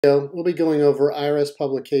We'll be going over IRS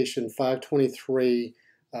Publication 523,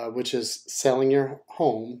 which is Selling Your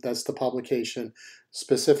Home. That's the publication,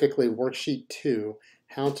 specifically Worksheet 2,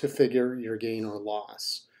 How to Figure Your Gain or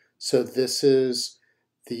Loss. So this is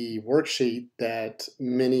the worksheet that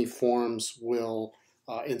many forms will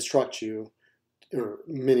instruct you, or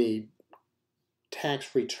many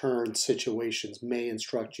tax return situations may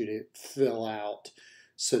instruct you to fill out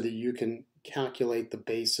so that you can calculate the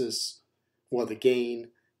basis or the gain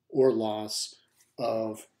or loss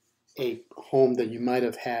of a home that you might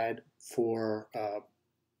have had for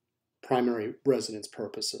primary residence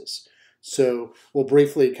purposes. So we'll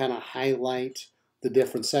briefly kind of highlight the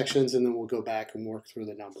different sections and then we'll go back and work through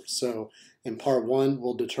the numbers. So in part one,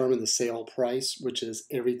 we'll determine the sale price, which is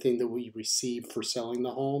everything that we receive for selling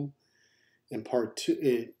the home. In part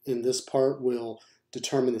two, in this part, we'll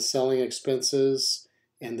determine the selling expenses,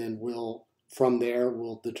 and then from there,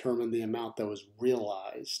 we'll determine the amount that was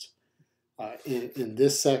realized. In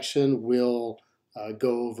this section, we'll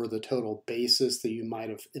go over the total basis that you might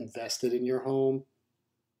have invested in your home.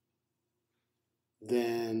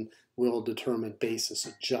 Then we'll determine basis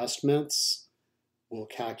adjustments. We'll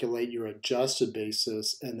calculate your adjusted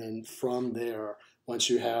basis, and then from there, once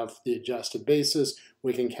you have the adjusted basis,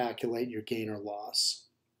 we can calculate your gain or loss.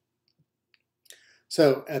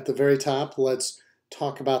 So at the very top, let's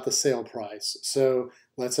talk about the sale price. So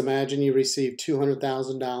let's imagine you received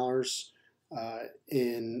 $200,000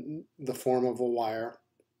 in the form of a wire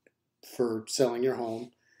for selling your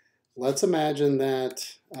home. Let's imagine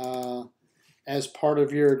that as part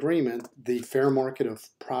of your agreement, the fair market of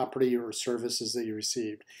property or services that you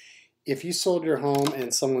received. If you sold your home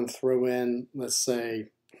and someone threw in, let's say,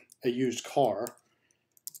 a used car,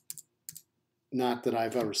 not that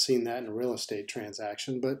I've ever seen that in a real estate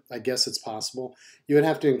transaction, but I guess it's possible, you would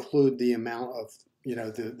have to include the amount of,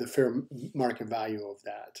 the fair market value of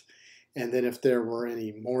that. And then if there were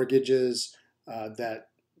any mortgages that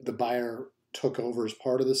the buyer took over as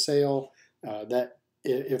part of the sale, that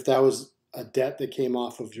if that was a debt that came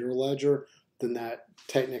off of your ledger, then that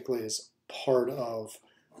technically is part of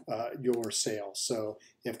your sale. So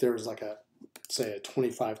if there was like say a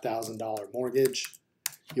 $25,000 mortgage,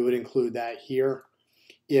 you would include that here.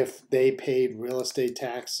 If they paid real estate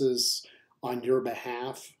taxes on your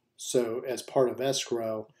behalf, so as part of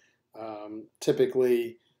escrow,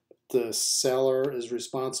 typically the seller is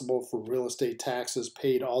responsible for real estate taxes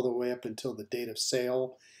paid all the way up until the date of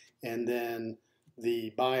sale, and then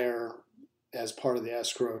the buyer, as part of the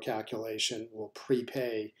escrow calculation, will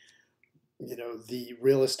prepay the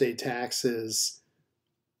real estate taxes,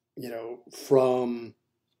 from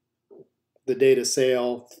the date of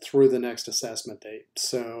sale through the next assessment date.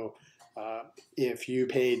 So if you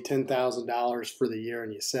paid $10,000 for the year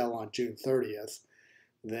and you sell on June 30th,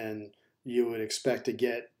 then you would expect to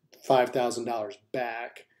get $5,000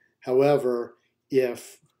 back. However,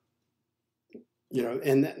 if,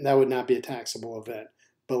 and that would not be a taxable event,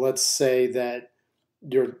 but let's say that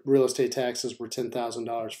your real estate taxes were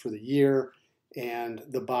 $10,000 for the year and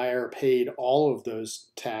the buyer paid all of those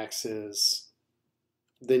taxes,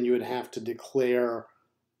 then you would have to declare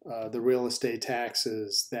the real estate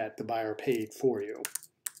taxes that the buyer paid for you.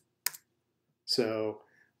 So,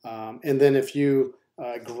 and then if you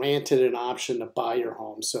granted an option to buy your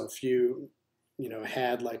home, so if you,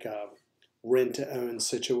 had like a rent-to-own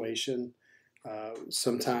situation,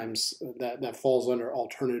 sometimes that falls under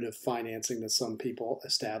alternative financing that some people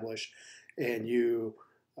establish, and you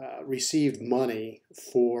received money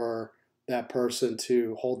for that person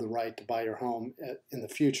to hold the right to buy your home in the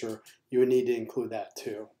future, you would need to include that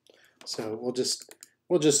too. So we'll just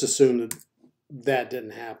assume that that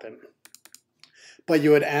didn't happen. But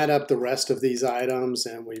you would add up the rest of these items,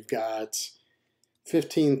 and we've got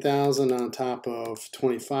 $15,000 on top of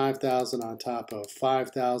 $25,000 on top of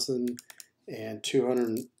 $5,000 and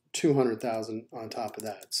 $200,000 on top of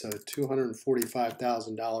that. So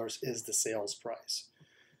 $245,000 is the sales price.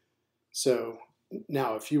 So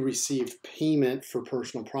now if you received payment for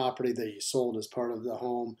personal property that you sold as part of the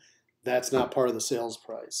home, that's not part of the sales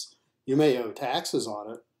price. You may owe taxes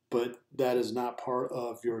on it, but that is not part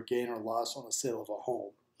of your gain or loss on the sale of a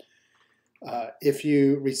home. If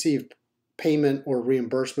you receive payment or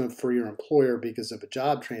reimbursement for your employer because of a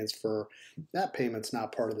job transfer, that payment's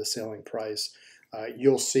not part of the selling price.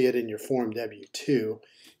 You'll see it in your Form W-2,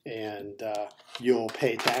 and you'll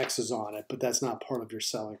pay taxes on it, but that's not part of your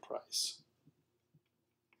selling price.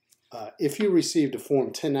 If you received a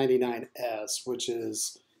Form 1099-S, which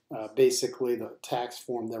is basically the tax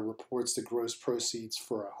form that reports the gross proceeds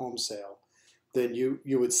for a home sale, then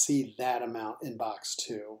you would see that amount in box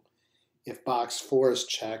 2. If box 4 is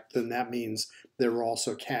checked, then that means there are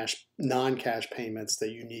also non-cash payments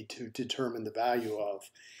that you need to determine the value of,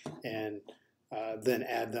 and then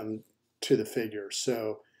add them to the figure.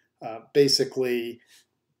 So basically,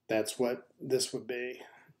 that's what this would be.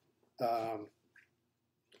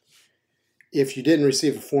 If you didn't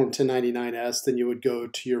receive a Form 1099-S, then you would go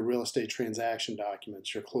to your real estate transaction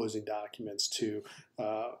documents, your closing documents, to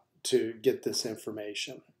get this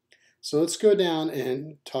information. So let's go down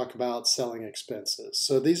and talk about selling expenses.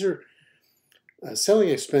 So these are selling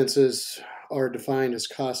expenses are defined as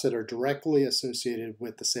costs that are directly associated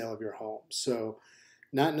with the sale of your home. So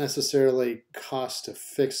not necessarily costs to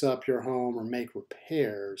fix up your home or make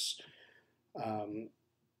repairs,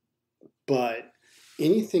 but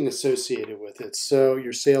anything associated with it. So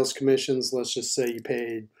your sales commissions, let's just say you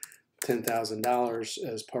paid $10,000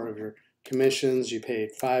 as part of your commissions. You paid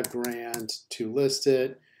 $5,000 to list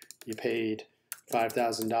it. You paid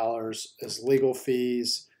 $5,000 as legal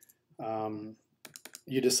fees.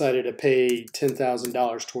 You decided to pay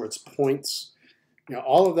 $10,000 towards points. You know,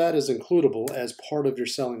 all of that is includable as part of your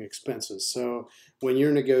selling expenses. So when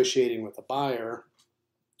you're negotiating with a buyer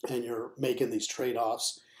and you're making these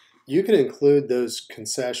trade-offs, you can include those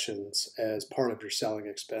concessions as part of your selling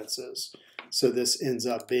expenses. So this ends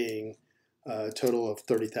up being a total of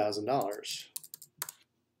 $30,000.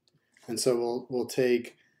 And so we'll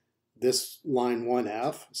take this line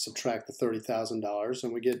 1F, subtract the $30,000,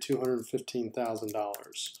 and we get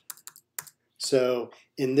 $215,000. So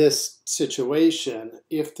in this situation,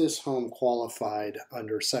 if this home qualified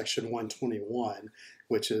under Section 121,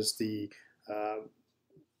 which is the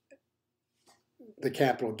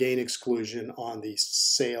capital gain exclusion on the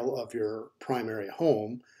sale of your primary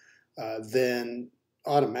home, then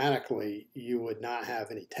automatically you would not have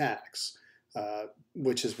any tax,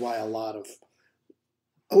 which is why a lot of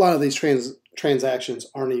these transactions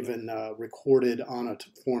aren't even recorded on a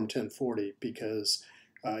Form 1040, because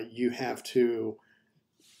you have to,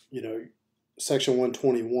 Section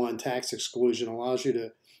 121 tax exclusion allows you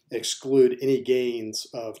to exclude any gains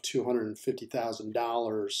of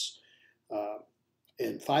 $250,000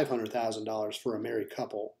 and $500,000 for a married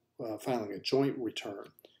couple filing a joint return.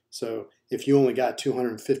 So if you only got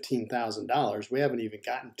 $215,000, we haven't even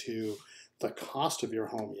gotten to the cost of your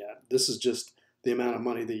home yet. This is just the amount of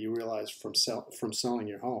money that you realize from selling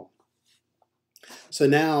your home. So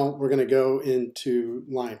now we're going to go into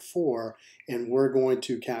line 4, and we're going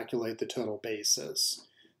to calculate the total basis.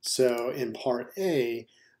 So in part A,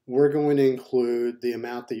 we're going to include the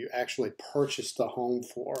amount that you actually purchased the home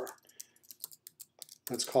for.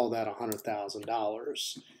 Let's call that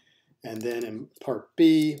 $100,000. And then in part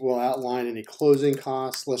B, we'll outline any closing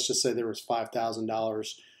costs. Let's just say there was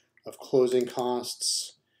 $5,000 of closing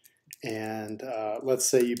costs. And let's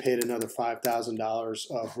say you paid another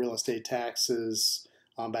 $5,000 of real estate taxes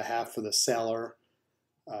on behalf of the seller.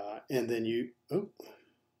 And then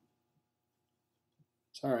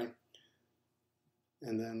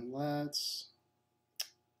And then let's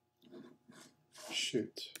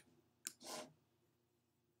shoot.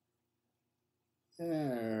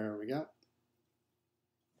 There we go.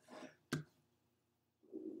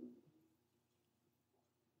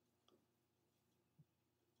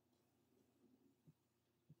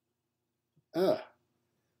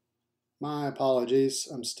 My apologies.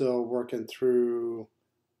 I'm still working through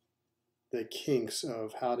the kinks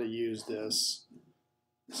of how to use this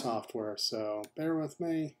software, so bear with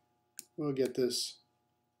me. We'll get this.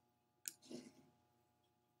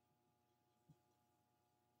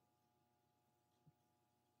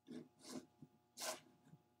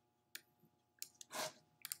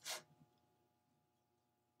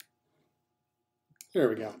 There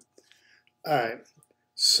we go. All right.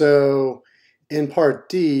 So in part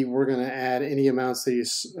D, we're going to add any amounts that you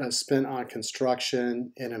spent on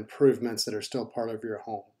construction and improvements that are still part of your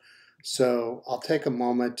home. So I'll take a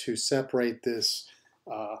moment to separate this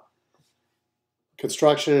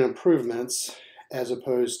construction and improvements as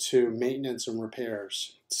opposed to maintenance and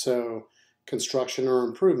repairs. So construction or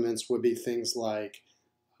improvements would be things like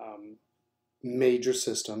major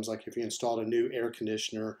systems, like if you installed a new air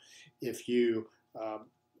conditioner, if you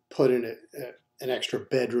put in an extra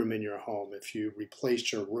bedroom in your home, if you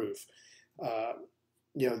replaced your roof.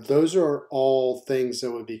 Those are all things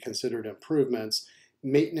that would be considered improvements.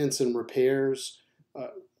 Maintenance and repairs,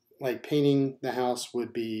 like painting the house,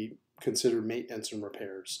 would be considered maintenance and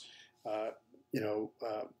repairs.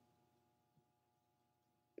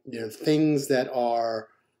 Things that are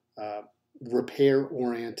repair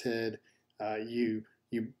oriented. You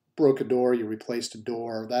broke a door, you replaced a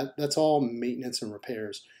door. That's all maintenance and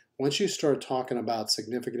repairs. once you start talking about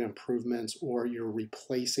significant improvements or you're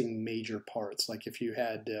replacing major parts, like if you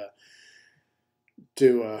had to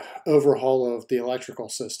do a overhaul of the electrical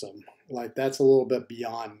system, like that's a little bit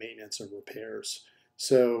beyond maintenance and repairs.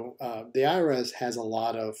 So the IRS has a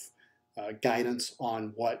lot of guidance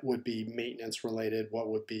on what would be maintenance related, what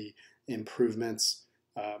would be improvements,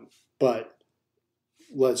 but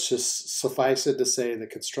let's just suffice it to say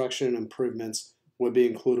that construction and improvements would be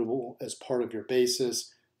includable as part of your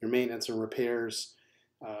basis. Your maintenance and repairs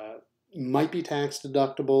might be tax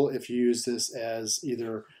deductible if you use this as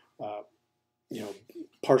either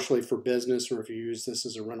partially for business or if you use this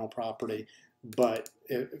as a rental property, but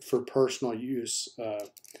for personal use,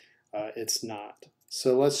 it's not.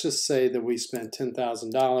 So let's just say that we spent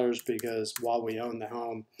 $10,000 because while we owned the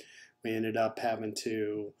home, we ended up having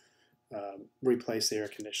to replace the air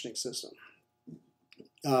conditioning system.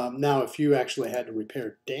 Now, if you actually had to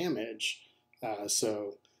repair damage,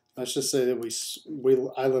 so let's just say that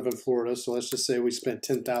I live in Florida, so let's just say we spent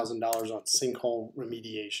 $10,000 on sinkhole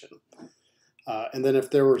remediation. And then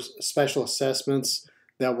if there were special assessments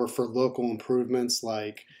that were for local improvements,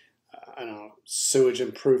 like, I don't know, sewage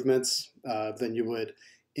improvements, then you would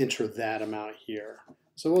enter that amount here.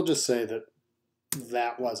 So we'll just say that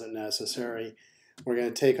that wasn't necessary. We're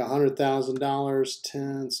going to take $100,000,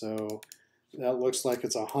 10, so that looks like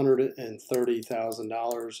it's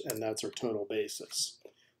 $130,000, and that's our total basis.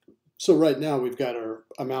 So right now we've got our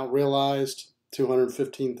amount realized,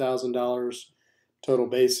 $215,000. Total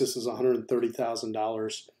basis is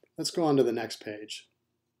 $130,000. Let's go on to the next page.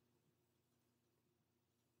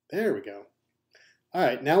 There we go. All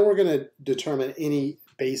right, now we're going to determine any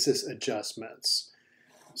basis adjustments.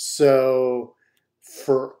 So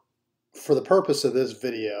for the purpose of this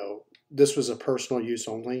video, this was a personal use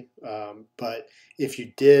only, but if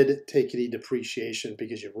you did take any depreciation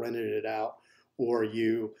because you rented it out or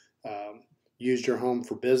you used your home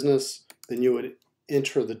for business, then you would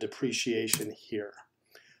enter the depreciation here.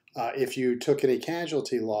 If you took any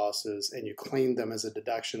casualty losses and you claimed them as a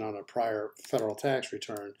deduction on a prior federal tax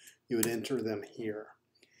return, you would enter them here.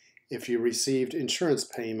 If you received insurance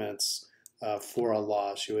payments for a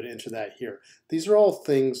loss, you would enter that here. These are all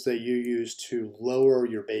things that you use to lower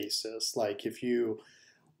your basis. Like if you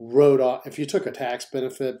took a tax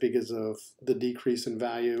benefit because of the decrease in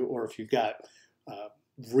value, or if you got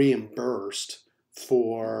reimbursed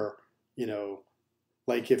for,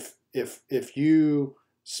 like if you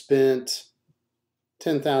spent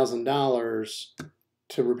 $10,000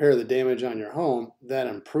 to repair the damage on your home, that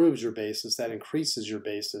improves your basis, that increases your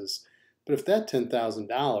basis. But if that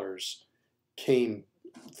 $10,000 came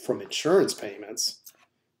from insurance payments,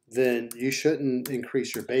 then you shouldn't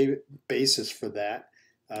increase your basis for that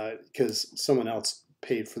because someone else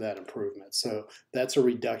paid for that improvement. So that's a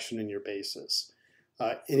reduction in your basis.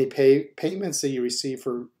 Any payments that you receive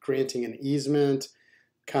for granting an easement,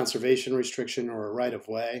 conservation restriction, or a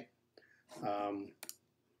right-of-way,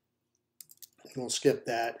 we'll skip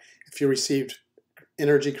that. If you received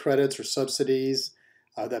energy credits or subsidies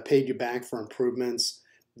that paid you back for improvements,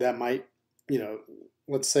 that might,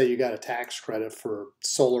 let's say you got a tax credit for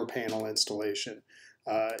solar panel installation.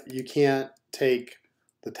 You can't take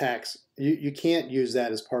the tax, you can't use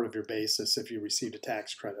that as part of your basis if you received a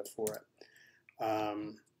tax credit for it.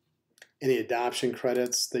 Any adoption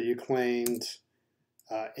credits that you claimed,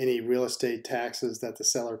 any real estate taxes that the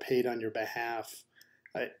seller paid on your behalf.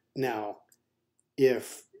 Now,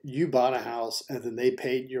 if you bought a house and then they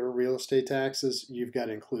paid your real estate taxes, you've got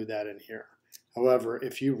to include that in here. However,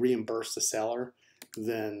 if you reimburse the seller,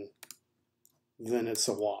 then it's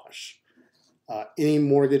a wash. Any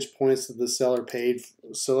mortgage points that the seller paid,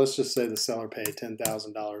 so let's just say the seller paid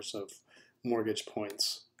 $10,000 of mortgage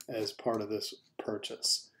points as part of this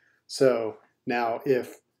purchase. So now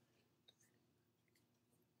if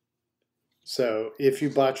you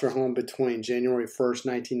bought your home between January 1st,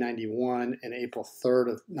 1991 and April 3rd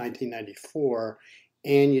of 1994,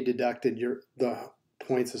 and you deducted the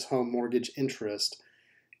points as home mortgage interest,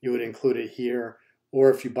 you would include it here. Or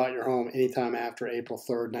if you bought your home anytime after April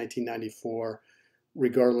 3rd, 1994,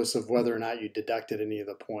 regardless of whether or not you deducted any of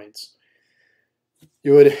the points.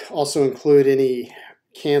 You would also include any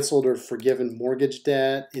canceled or forgiven mortgage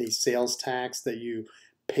debt, any sales tax that you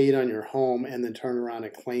paid on your home and then turned around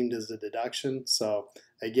and claimed as a deduction. So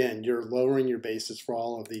again, you're lowering your basis for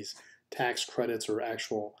all of these tax credits or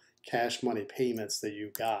actual cash money payments that you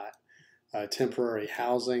got. Temporary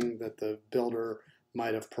housing that the builder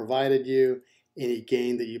might have provided you, any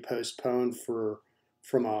gain that you postponed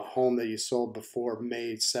from a home that you sold before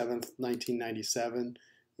May 7th, 1997,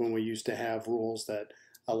 when we used to have rules that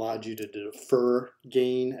allowed you to defer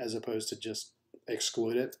gain as opposed to just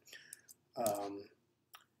exclude it.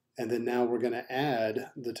 And then now we're going to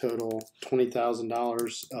add the total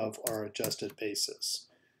 $20,000 of our adjusted basis.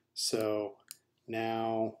 So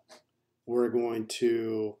now we're going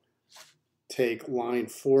to take line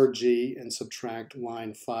 4G and subtract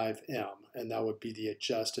line 5M, and that would be the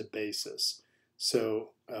adjusted basis.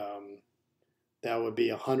 So that would be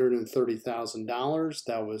 $130,000.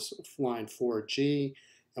 That was line 4G,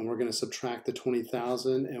 and we're going to subtract the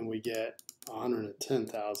 20,000, and we get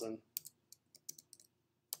 110,000.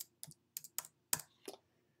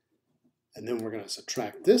 And then we're going to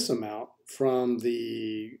subtract this amount from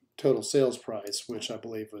the total sales price, which I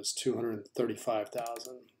believe was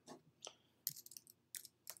 $235,000.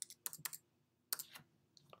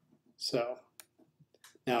 So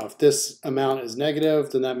now if this amount is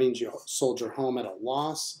negative, then that means you sold your home at a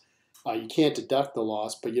loss. You can't deduct the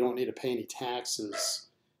loss, but you don't need to pay any taxes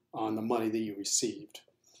on the money that you received.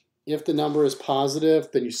 If the number is positive,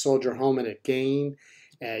 then you sold your home at a gain.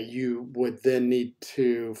 You would then need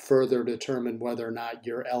to further determine whether or not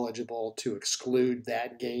you're eligible to exclude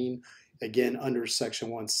that gain, again, under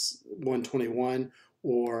Section 121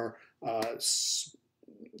 or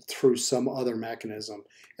through some other mechanism.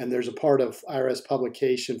 And there's a part of IRS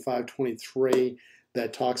Publication 523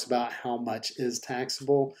 that talks about how much is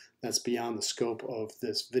taxable. That's beyond the scope of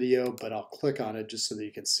this video, but I'll click on it just so that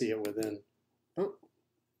you can see it within. Oh,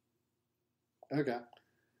 okay.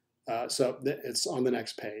 So it's on the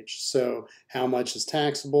next page. So how much is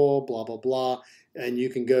taxable, blah, blah, blah. And you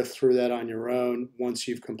can go through that on your own once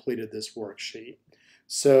you've completed this worksheet.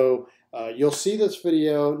 So you'll see this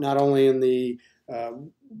video not only in the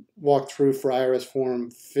walkthrough for IRS Form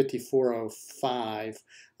 5405,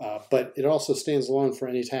 but it also stands alone for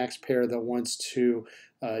any taxpayer that wants to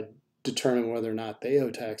determine whether or not they owe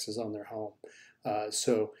taxes on their home.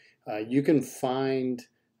 So you can find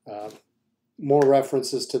more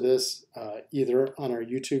references to this either on our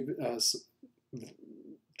YouTube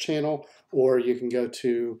channel, or you can go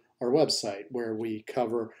to our website where we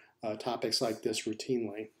cover topics like this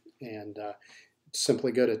routinely. And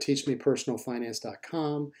simply go to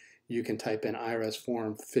teachmepersonalfinance.com. You can type in IRS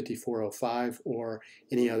Form 5405 or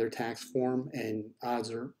any other tax form, and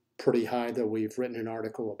odds are pretty high that we've written an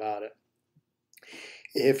article about it.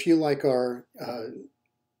 If you like our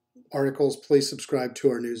articles, please subscribe to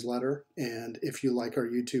our newsletter. And if you like our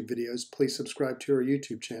YouTube videos, please subscribe to our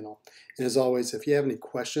YouTube channel. And as always, if you have any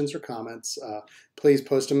questions or comments, please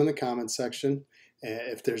post them in the comments section.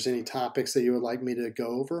 If there's any topics that you would like me to go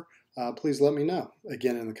over, please let me know,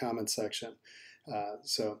 again, in the comments section.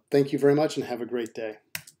 So thank you very much and have a great day.